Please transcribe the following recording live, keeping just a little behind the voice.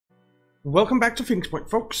Welcome back to Phoenix Point,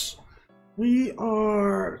 folks. We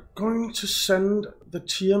are going to send the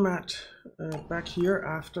Tiamat back here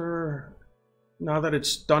after, now that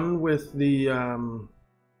it's done with the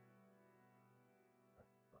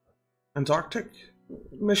Antarctic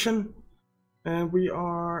mission, and we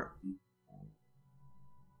are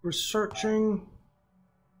researching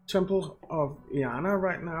Temple of Iana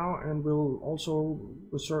right now, and we'll also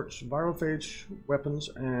research virophage weapons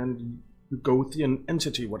and Gothian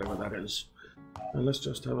entity, whatever that is. And let's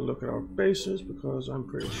just have a look at our bases, because I'm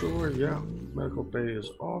pretty sure, yeah, medical bay is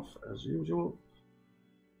off as usual.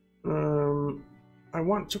 I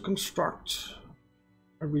want to construct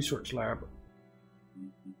a research lab.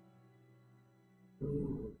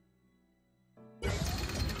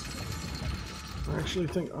 I actually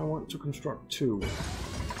think I want to construct two.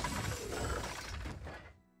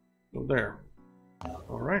 So there.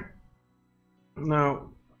 Alright.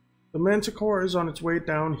 Now, the Manticore is on its way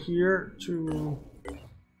down here to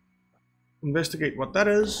investigate what that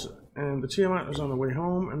is, and the Tiamat is on the way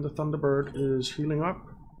home, and the Thunderbird is healing up.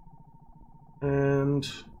 And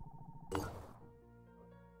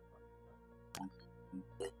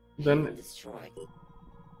then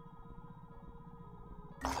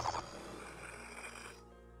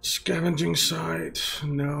scavenging site.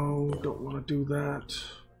 No, don't want to do that.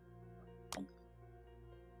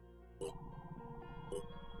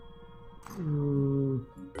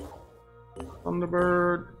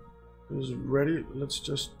 Thunderbird is ready. Let's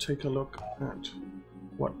just take a look at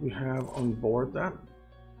what we have on board that.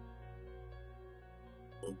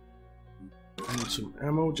 I need some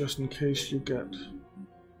ammo just in case you get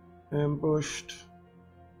ambushed.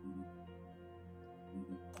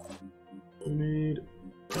 We need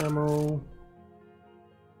ammo.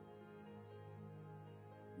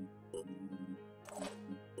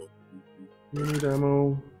 We need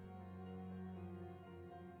ammo.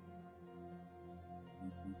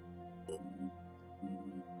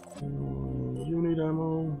 You need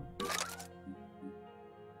ammo.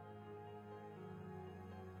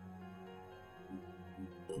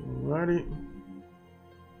 Alrighty.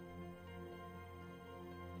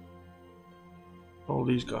 All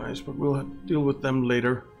these guys, but we'll deal with them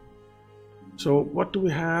later. So what do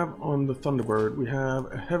we have on the Thunderbird? We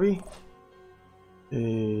have a heavy,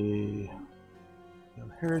 we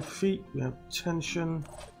have hairy feet, we have tension,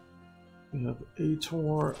 we have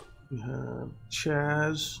Ator, we have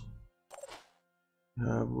Chaz, we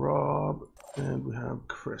have Rob, and we have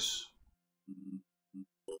Chris.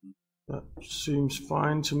 That seems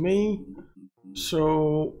fine to me.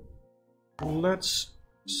 So let's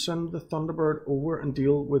send the Thunderbird over and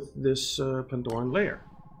deal with this Pandoran layer.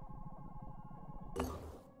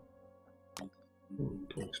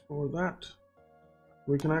 To explore that,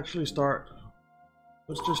 we can actually start.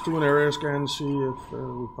 Let's just do an area scan, see if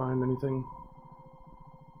we find anything.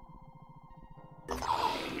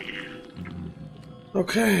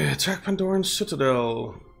 Okay, attack Pandoran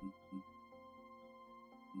Citadel.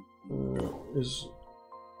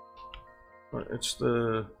 It's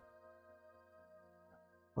the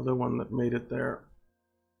other one that made it there.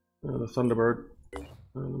 The Thunderbird. The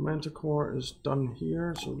Manticore is done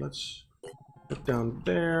here, so let's put down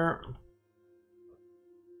there.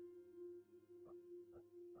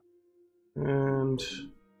 And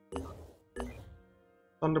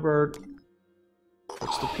Thunderbird,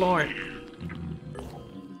 let's deploy.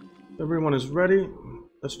 Everyone is ready.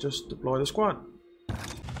 Let's just deploy the squad.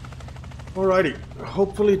 Alrighty,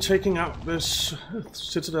 hopefully taking out this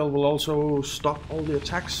Citadel will also stop all the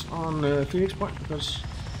attacks on Phoenix Point, because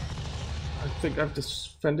I think I've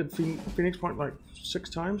defended Phoenix Point like 6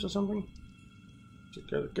 times or something.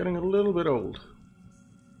 It's getting a little bit old.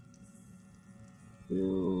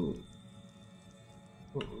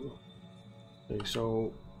 Okay,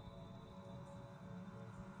 so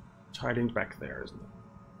it's hiding back there, isn't it?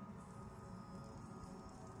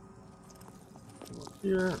 Come up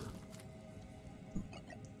here.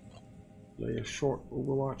 Play a short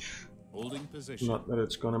Overwatch. Holding position. Not that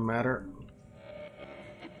it's gonna matter.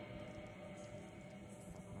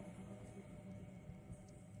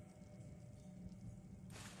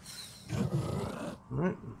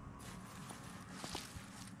 Alright.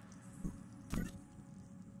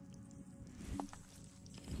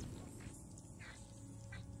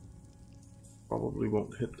 Probably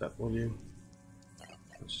won't hit that, will you?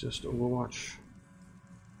 It's just Overwatch.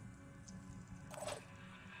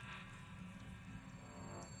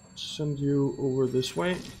 Send you over this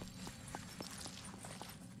way.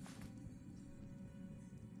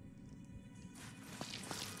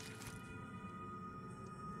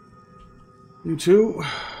 You too.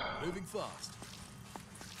 Moving fast.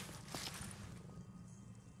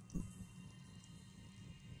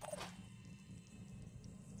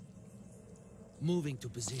 Moving to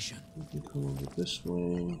position. We can come over this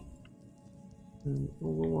way. And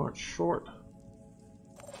Overwatch short.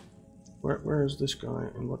 Where is this guy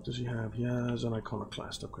and what does he have? He has an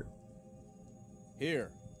iconoclast. Okay. Here.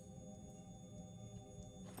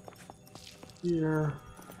 Here.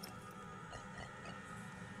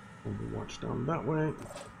 Overwatch down that way.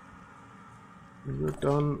 And you're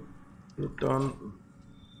done. You're done.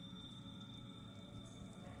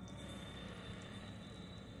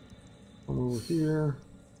 Come over here.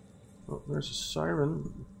 Oh, there's a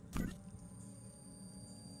siren.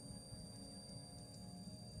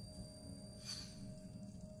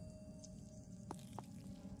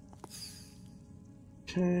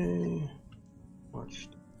 Okay. Watch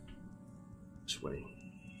this way.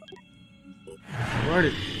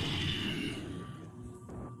 Alrighty.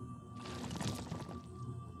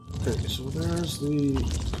 Okay, so there's the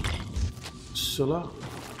Scylla.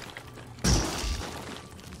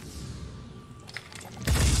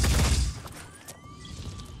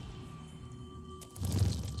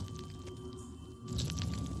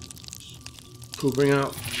 Pooping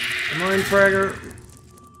out a mine fragger.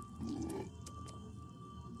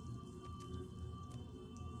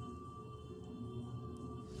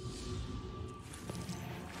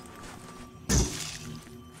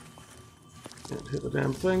 Can't hit the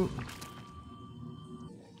damn thing.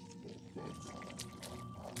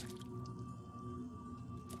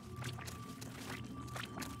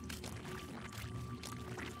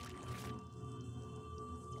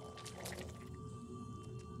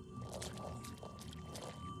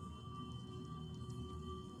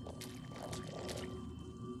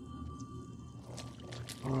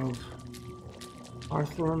 Of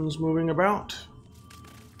Arthrons moving about.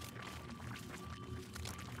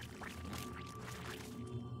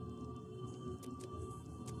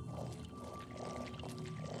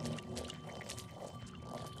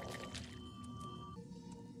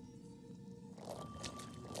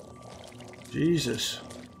 Jesus.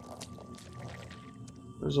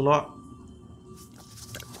 There's a lot.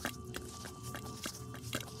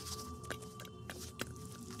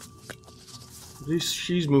 At least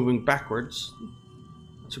she's moving backwards.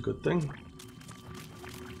 That's a good thing.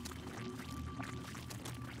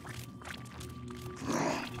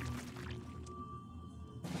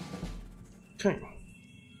 Okay.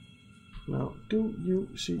 Now, do you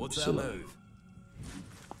see What's our Scylla? move?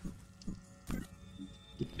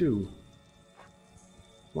 You do.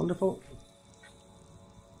 Wonderful.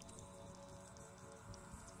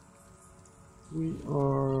 We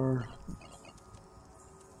are...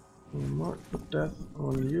 We'll mark the death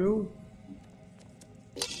on you.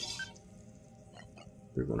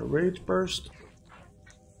 You're gonna rage burst.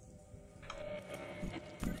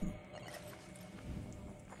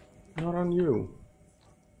 Not on you.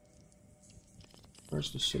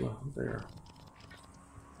 Where's the Scylla? There.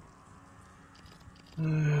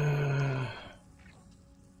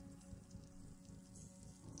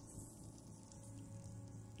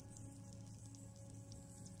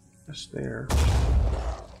 That's there.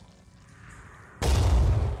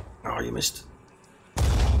 Oh, you missed.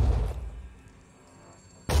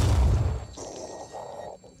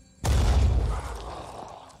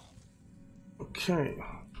 Okay.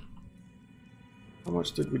 How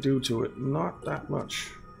much did we do to it? Not that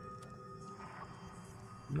much.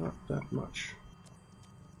 Not that much.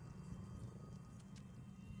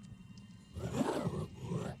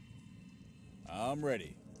 I'm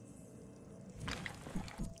ready.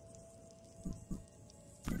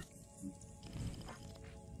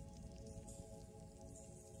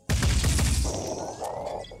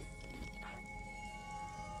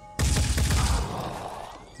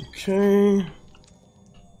 Okay.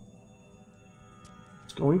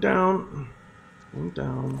 It's going down. Going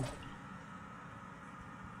down.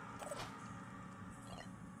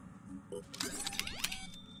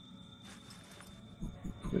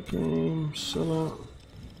 Quick game, Scylla.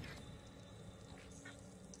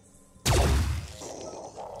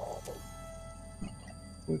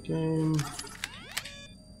 Quick game.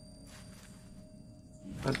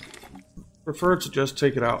 I prefer to just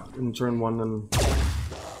take it out in turn one and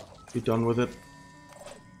be done with it.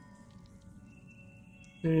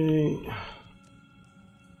 Okay.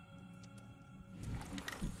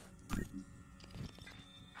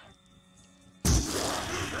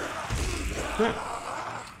 Okay.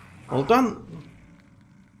 All done.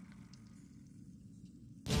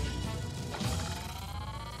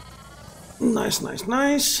 Nice, nice,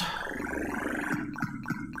 nice.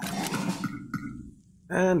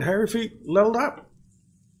 And Hairy Feet leveled up.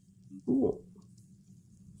 Cool.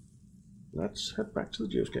 Let's head back to the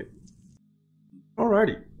geoscape.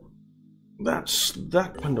 Alrighty. that's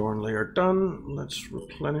that Pandoran layer done. Let's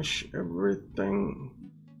replenish everything.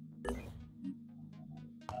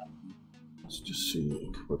 Let's just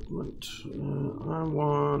see equipment. I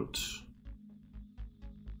want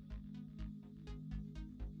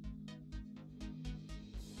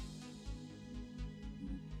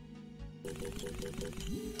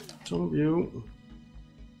some of you.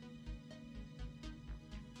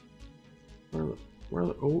 Where are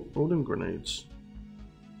the Odin grenades?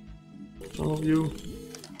 Some of you.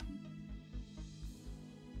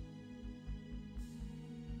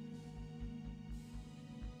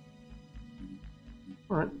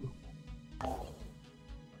 All right.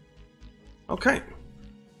 Okay.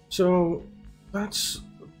 So that's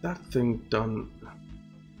that thing done.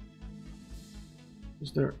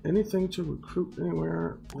 Is there anything to recruit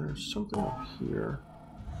anywhere? There's something up here.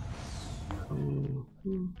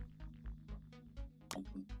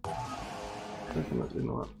 Definitely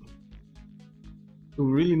not. Do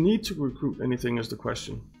we really need to recruit anything is the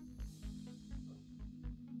question.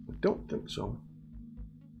 I don't think so.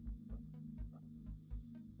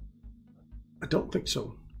 I don't think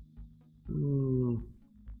so.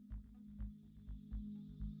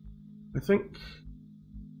 I think...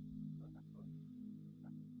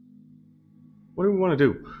 What do we want to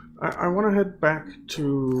do? I want to head back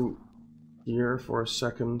to here for a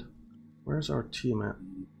second. Where's our team at?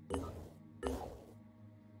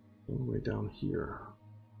 All the way down here.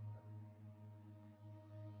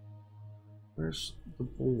 Where's the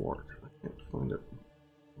bulwark? I can't find it.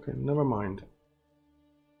 Okay, never mind.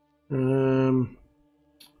 And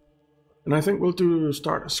I think we'll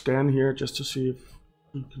start a scan here just to see if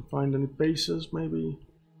we can find any bases, maybe.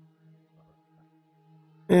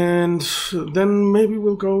 And then maybe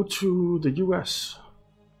we'll go to the US.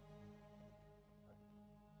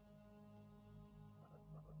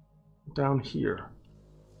 Down here.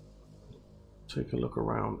 Take a look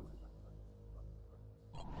around.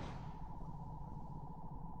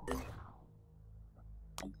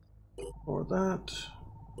 For that.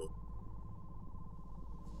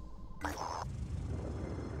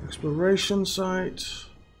 Exploration site.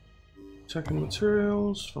 Checking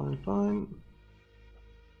materials. Fine, fine.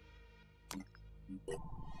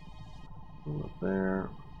 Go up there.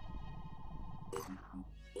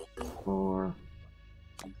 4.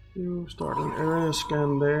 You start an area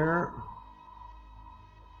scan there.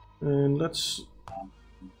 And let's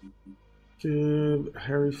give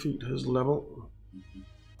Hairy Feet his level.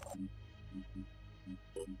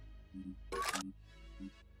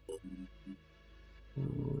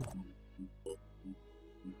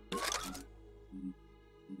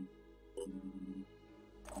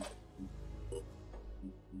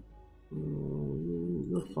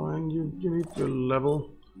 You're fine. You need your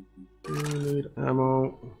level. You need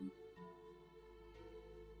ammo.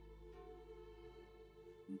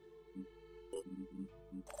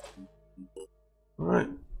 Alright,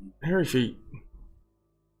 Hairy Feet.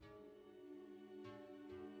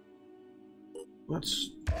 Let's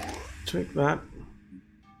take that.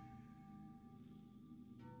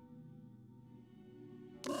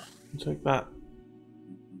 Take that.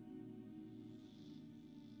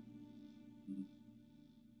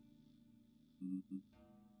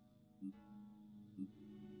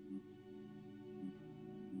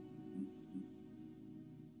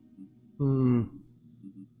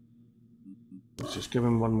 Let's just give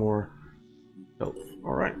him one more health.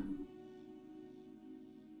 Alright.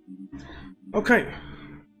 Okay.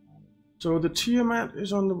 So the Tiamat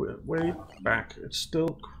is on the way back. It's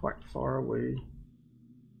still quite far away.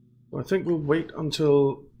 So I think we'll wait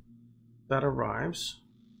until that arrives.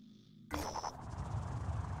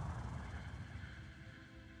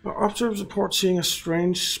 Our observers report seeing a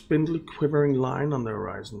strange, spindly, quivering line on the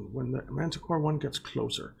horizon. When the Manticore 1 gets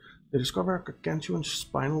closer, they discover a gargantuan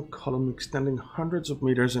spinal column extending hundreds of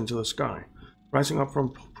meters into the sky. Rising up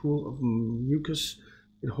from a pool of mucus,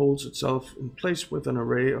 it holds itself in place with an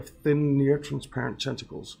array of thin, near-transparent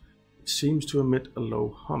tentacles. It seems to emit a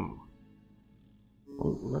low hum.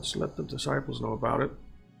 Well, let's let the disciples know about it.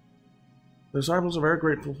 The disciples are very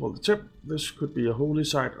grateful for the tip. This could be a holy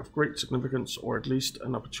site of great significance, or at least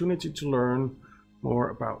an opportunity to learn more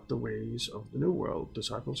about the ways of the New World.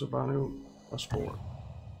 Disciples of Anu +4.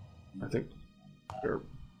 I think they're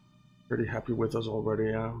pretty happy with us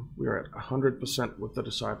already. We are at 100% with the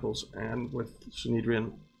disciples and with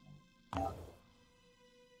Synedrian.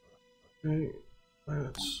 Okay,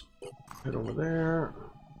 let's head over there.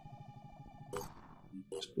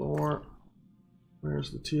 Explore.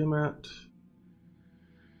 Where's the Tiamat?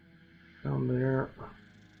 Down there.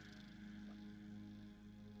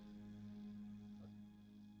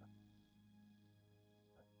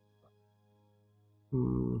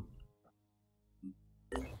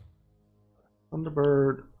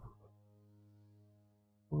 Thunderbird,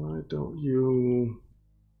 why don't you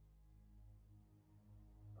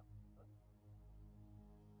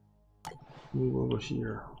move over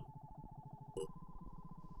here?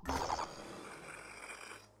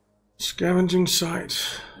 Scavenging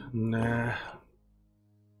site. Nah.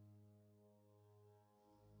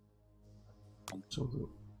 Something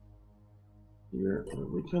here that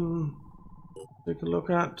we can take a look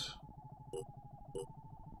at.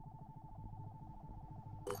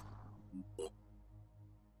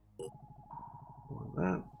 Or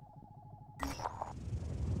that.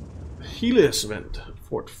 Helios event,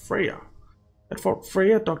 Fort Freya. At Fort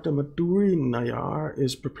Freya, Dr. Madhuri Nayar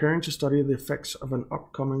is preparing to study the effects of an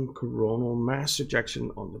upcoming coronal mass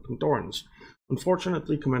ejection on the Pandorans.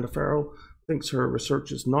 Unfortunately, Commander Farrell thinks her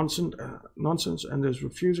research is nonsense and is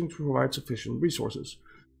refusing to provide sufficient resources.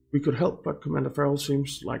 We could help, but Commander Farrell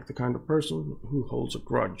seems like the kind of person who holds a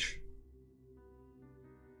grudge.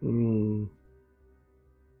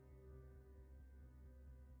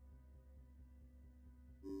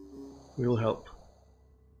 We'll help.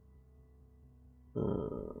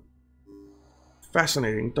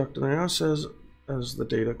 Fascinating, Dr. Nayar says as the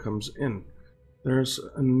data comes in. There's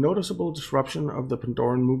a noticeable disruption of the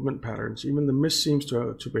Pandoran movement patterns. Even the mist seems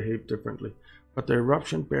to behave differently, but the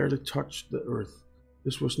eruption barely touched the Earth.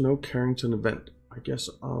 This was no Carrington event. I guess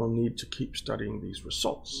I'll need to keep studying these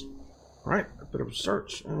results. Alright, a bit of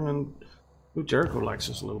research, and Jericho likes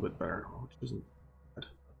us a little bit better, which isn't bad.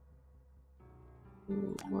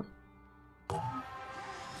 What?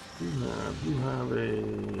 You have a...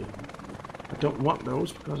 I don't want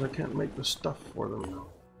those because I can't make the stuff for them.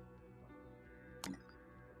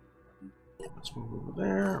 Let's move over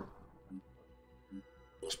there.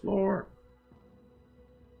 Explore.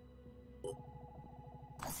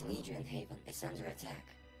 Legion Haven is under attack.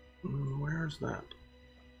 Where's that?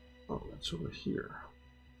 Oh, that's over here.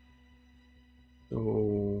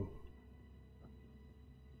 So...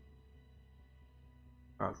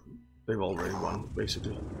 they've already won,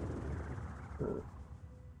 basically.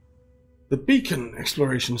 The beacon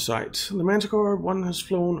exploration site. The Manticore 1 has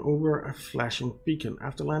flown over a flashing beacon.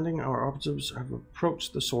 After landing, our operatives have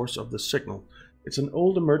approached the source of the signal. It's an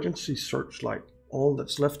old emergency searchlight, all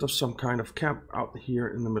that's left of some kind of camp out here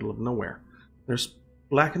in the middle of nowhere. There's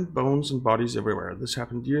blackened bones and bodies everywhere. This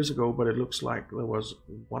happened years ago, but it looks like there was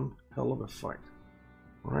one hell of a fight.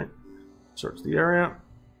 Alright, search the area.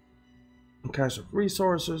 A cache of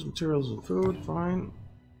resources, materials and food, fine.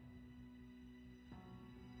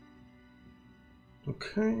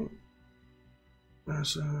 Okay.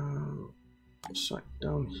 There's a site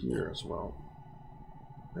down here as well.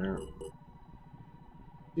 There.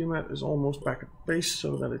 Geomet is almost back at base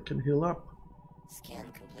so that it can heal up.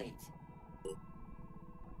 Scan complete.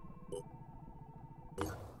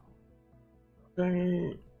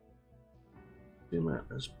 Okay. Geomet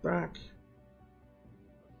is back.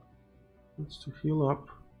 Needs to heal up.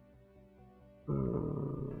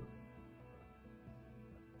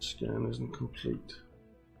 Scan isn't complete.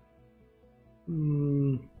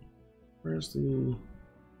 Where's the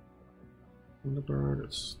bird?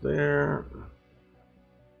 It's there.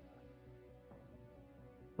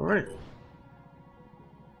 Alright.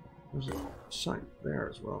 There's a site there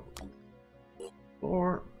as well.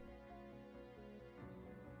 Or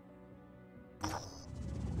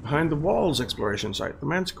behind the walls exploration site. The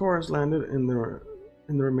Manticore has landed in the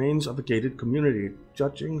remains of a gated community.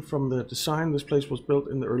 Judging from the design, this place was built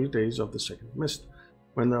in the early days of the Second Mist,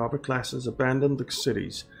 when the upper classes abandoned the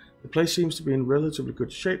cities. The place seems to be in relatively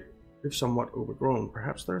good shape, if somewhat overgrown.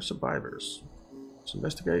 Perhaps there are survivors. Let's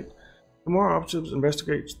investigate. The more operatives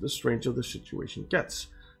investigate, the stranger the situation gets.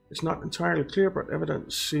 It's not entirely clear, but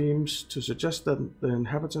evidence seems to suggest that the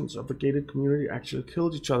inhabitants of the gated community actually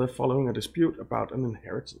killed each other following a dispute about an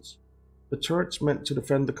inheritance. The turrets meant to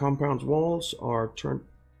defend the compound's walls are turned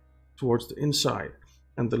towards the inside,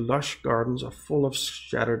 and the lush gardens are full of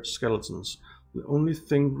shattered skeletons. The only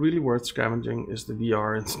thing really worth scavenging is the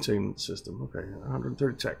VR entertainment system. Okay,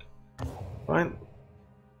 130 tech. Fine.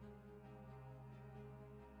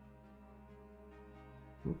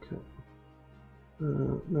 Okay.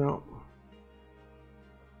 Now,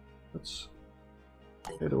 let's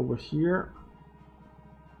head over here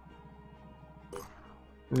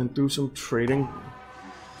and do some trading,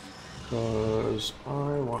 because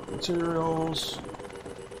I want materials,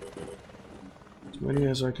 as many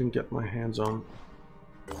as I can get my hands on.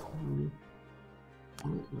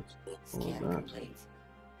 Let's follow that.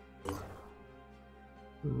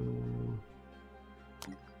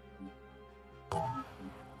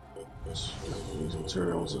 Let's get these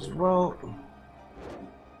materials as well.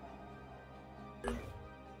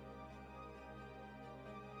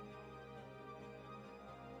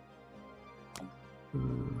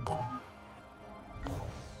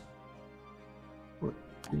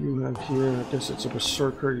 You have here, I guess it's a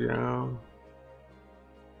berserker, yeah.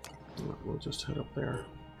 We'll just head up there.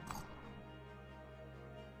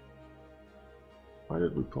 Why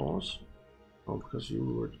did we pause? Oh, because you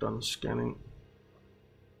were done scanning.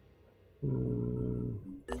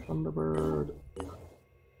 Thunderbird.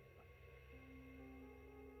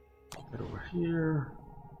 Head over here.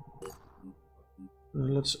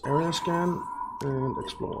 Let's area scan and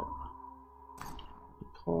explore.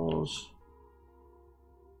 Pause.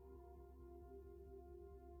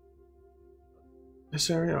 This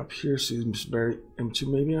area up here seems very empty.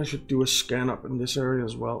 Maybe I should do a scan up in this area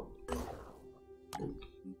as well.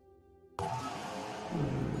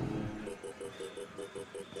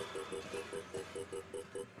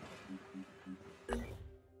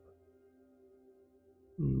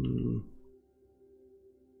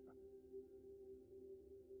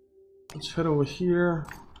 Let's head over here.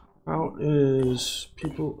 How is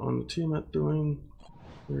people on the team doing?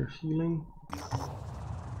 They're healing.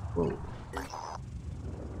 Whoa.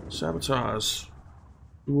 Sabotage.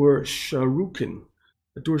 Dur Sharukin.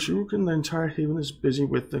 At Dur Sharukin, the entire haven is busy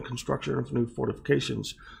with the construction of new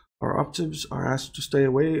fortifications. Our operatives are asked to stay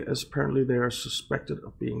away as apparently they are suspected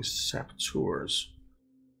of being saboteurs.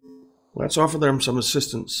 Let's offer them some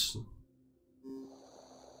assistance.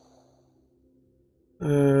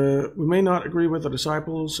 We may not agree with the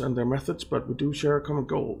disciples and their methods, but we do share a common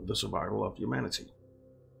goal, the survival of humanity.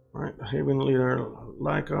 Alright, the Haven leader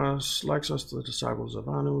likes us, the disciples of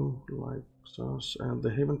Anu likes us, and the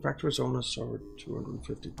Haven factory's owners suffered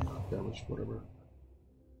 250 damage, whatever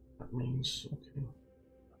that means. Okay.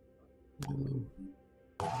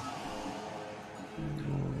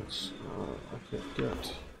 Let's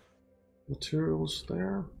get materials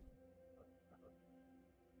there.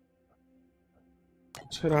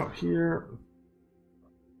 Let's head out here.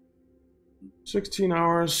 16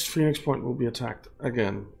 hours, Phoenix Point will be attacked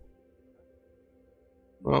again.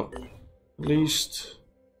 Well, at least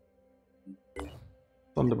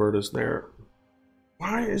Thunderbird is there.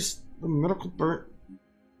 Why is the medical burnt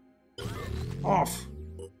off?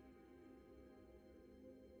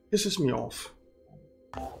 Pisses me off.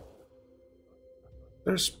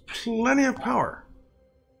 There's plenty of power.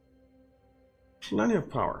 Plenty of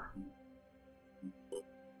power.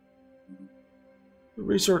 The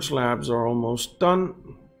research labs are almost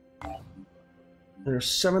done. There's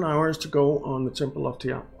 7 hours to go on the Temple of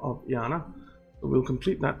Iana. So we'll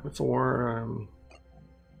complete that before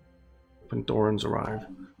Pandorans arrive.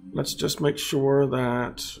 Let's just make sure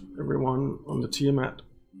that everyone on the Tiamat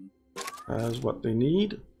has what they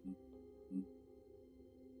need.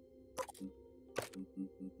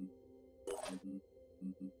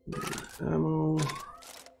 Ammo.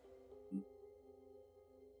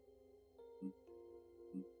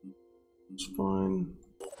 It's fine.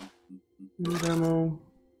 Need ammo.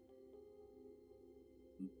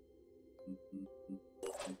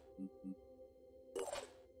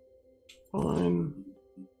 Fine.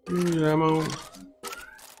 Need ammo.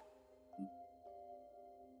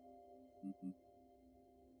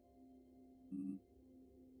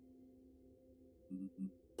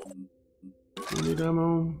 Need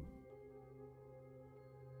ammo.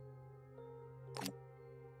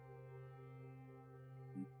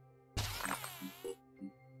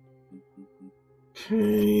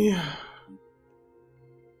 Okay.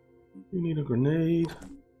 You need a grenade.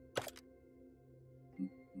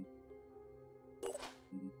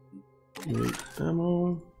 You need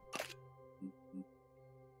ammo.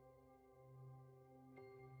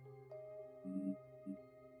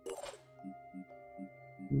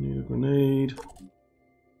 You need a grenade.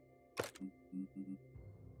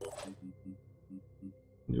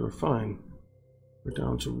 You're fine. We're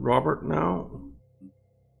down to Robert now.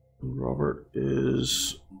 And Robert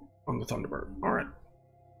is on the Thunderbird. Alright.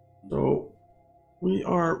 So we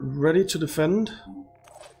are ready to defend.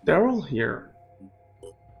 Daryl here.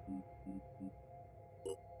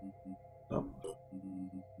 Up.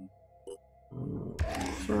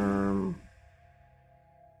 Confirm.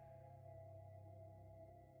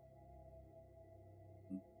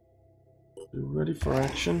 Ready for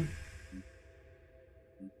action.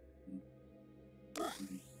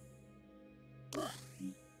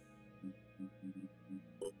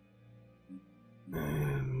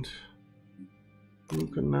 And you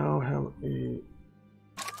can now have a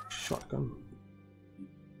shotgun.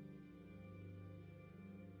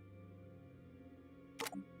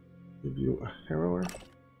 Give you a harrower.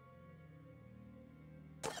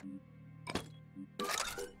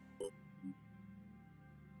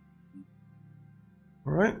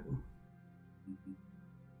 All right.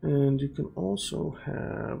 And you can also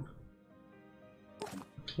have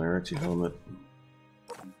a clarity helmet.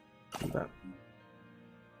 send that.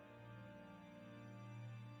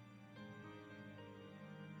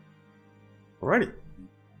 Alrighty.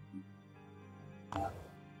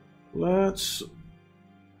 Let's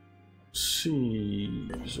see.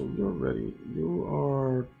 So you're ready. You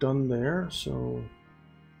are done there. So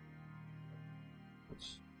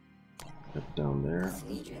let's get down there.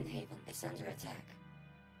 Legion Haven is under attack.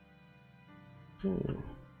 Okay.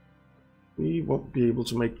 We won't be able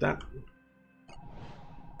to make that.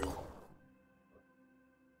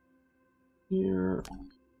 Here.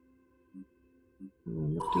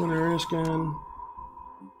 Let's do an area scan.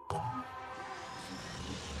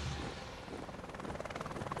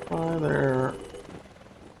 Hi there.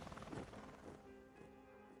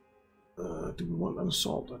 Do we want an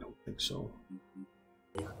assault? I don't think so.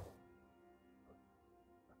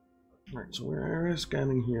 Alright, so we're area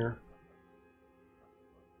scanning here.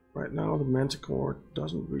 Right now the Manticore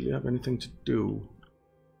doesn't really have anything to do.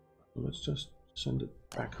 So let's just send it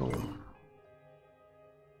back home.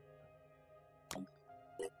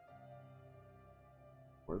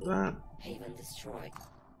 For that. Haven destroyed.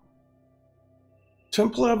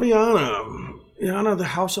 Temple of Iana. Iana, the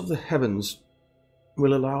House of the Heavens,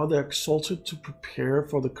 will allow the Exalted to prepare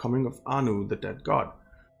for the coming of Anu, the dead god,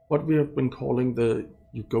 what we have been calling the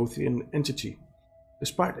Yugothian entity.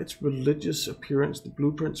 Despite its religious appearance, the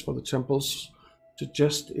blueprints for the temples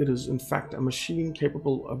suggest it is in fact a machine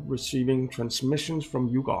capable of receiving transmissions from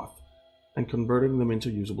Yugoth and converting them into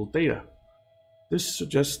usable data. This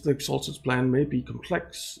suggests the Exalted's plan may be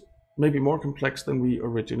more complex than we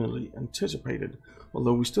originally anticipated,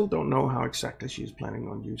 although we still don't know how exactly she is planning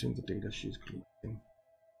on using the data she is collecting.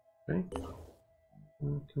 Okay.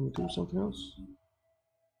 Can we do something else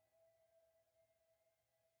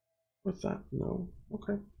with that? No.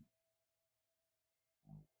 Okay.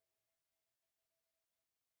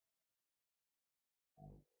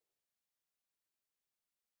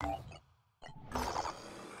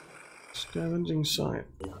 Scavenging site.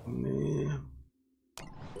 Nah.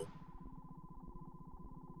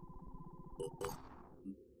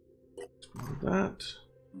 That.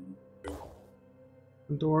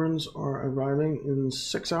 Andorans are arriving in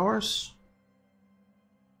 6 hours.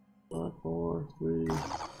 5, 4, 3.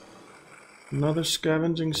 Another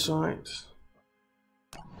scavenging site.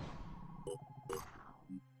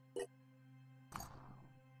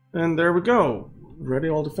 And there we go. Ready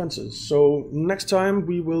all defenses. So next time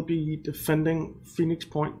we will be defending Phoenix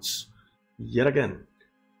Points yet again.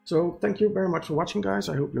 So thank you very much for watching, guys.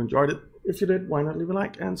 I hope you enjoyed it. If you did, why not leave a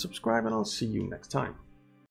like and subscribe, and I'll see you next time.